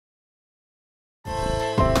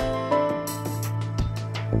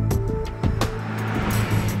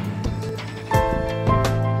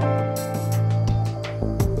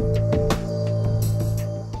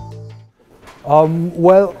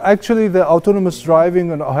Well, actually, the autonomous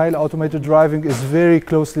driving and highly automated driving is very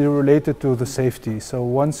closely related to the safety. So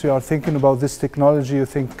once you are thinking about this technology, you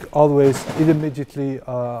think always immediately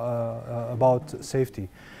about safety.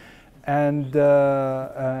 And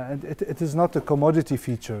it is not a commodity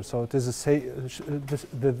feature. So it is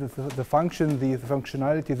the function, the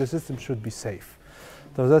functionality, the system should be safe.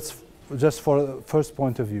 So that's just for the first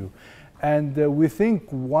point of view. And we think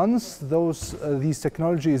once these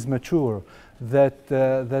technology is mature, that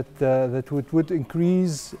would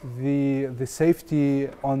increase the safety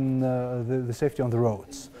on the safety on the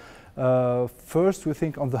roads. First, we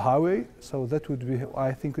think on the highway. So that would be,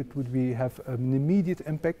 I think, it would be have an immediate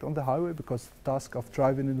impact on the highway, because the task of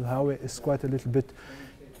driving in the highway is quite a little bit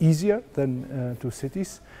easier than to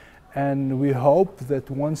cities. And we hope that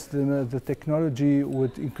once the technology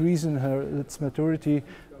would increase in its maturity,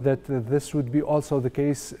 that this would be also the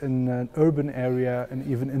case in an urban area and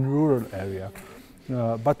even in rural area.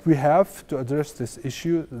 But we have to address this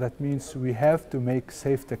issue. That means we have to make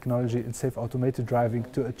safe technology and safe automated driving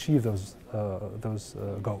to achieve those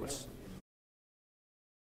goals.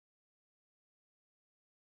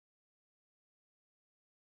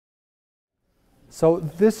 So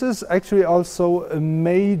this is actually also a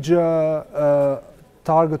major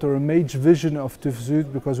target or a major vision of TÜV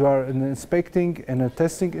Süd, because we are an inspecting and a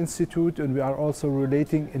testing institute, and we are also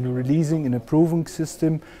relating and releasing and approving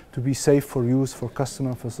system to be safe for use for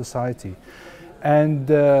customer, for society. And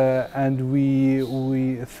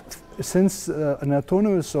since an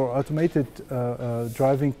autonomous or automated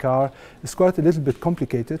driving car is quite a little bit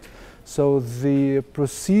complicated, so the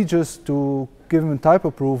procedures to give them type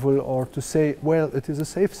approval or to say, well, it is a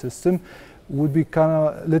safe system, would be kind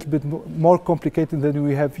of a little bit more complicated than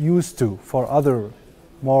we have used to for other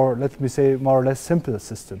more, let me say, more or less simpler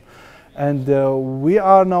system. And we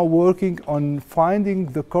are now working on finding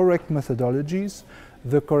the correct methodologies,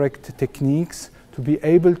 the correct techniques to be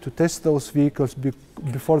able to test those vehicles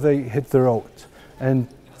before they hit the road. And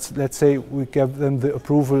let's say we give them the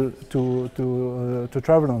approval to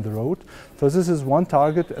travel on the road. So this is one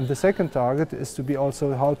target, and the second target is to be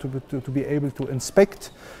also how to be able to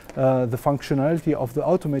inspect the functionality of the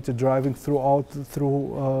automated driving through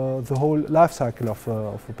the whole life cycle of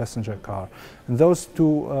a passenger car. And those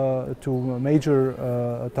two major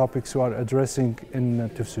topics we are addressing in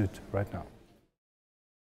TÜV Süd right now.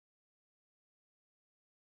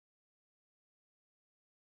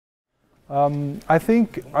 I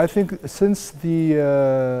think since the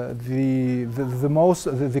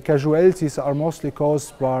casualties are mostly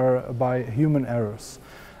caused by human errors.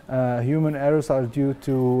 Human errors are due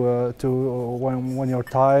to when you're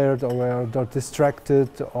tired, or when you're distracted,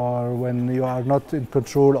 or when you are not in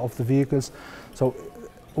control of the vehicles. So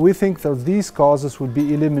we think that these causes will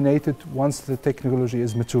be eliminated once the technology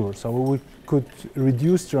is mature. So we could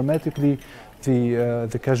reduce dramatically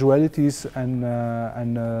the casualties and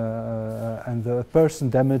the person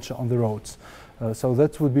damage on the roads. So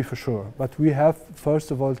that would be for sure. But we have,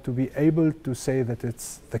 first of all, to be able to say that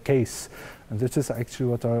it's the case. And this is actually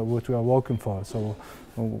what we are working for. So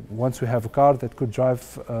once we have a car that could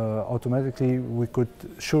drive automatically, we could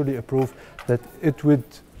surely approve that it would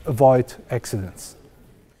avoid accidents.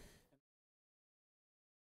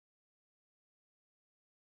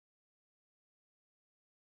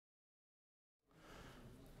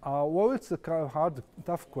 Well, it's a kind of hard,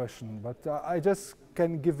 tough question, but I just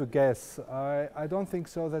can give a guess. I don't think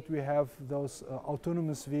so that we have those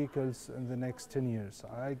autonomous vehicles in the next 10 years.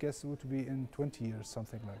 I guess it would be in 20 years,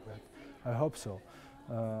 something like that. I hope so.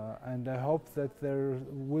 And I hope that there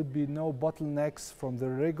would be no bottlenecks from the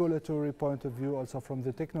regulatory point of view, also from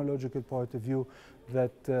the technological point of view,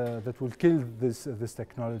 that will kill this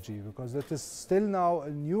technology, because that is still now a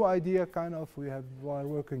new idea, kind of. We are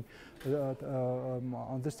working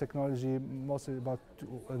on this technology mostly about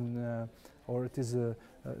or it is the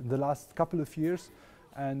last couple of years,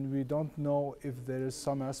 and we don't know if there is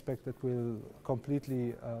some aspect that will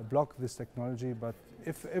completely block this technology. But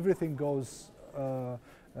if everything goes in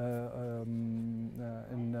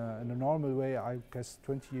a normal way, I guess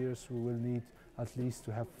 20 years we will need at least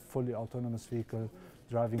to have fully autonomous vehicle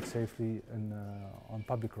driving safely on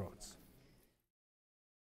public roads.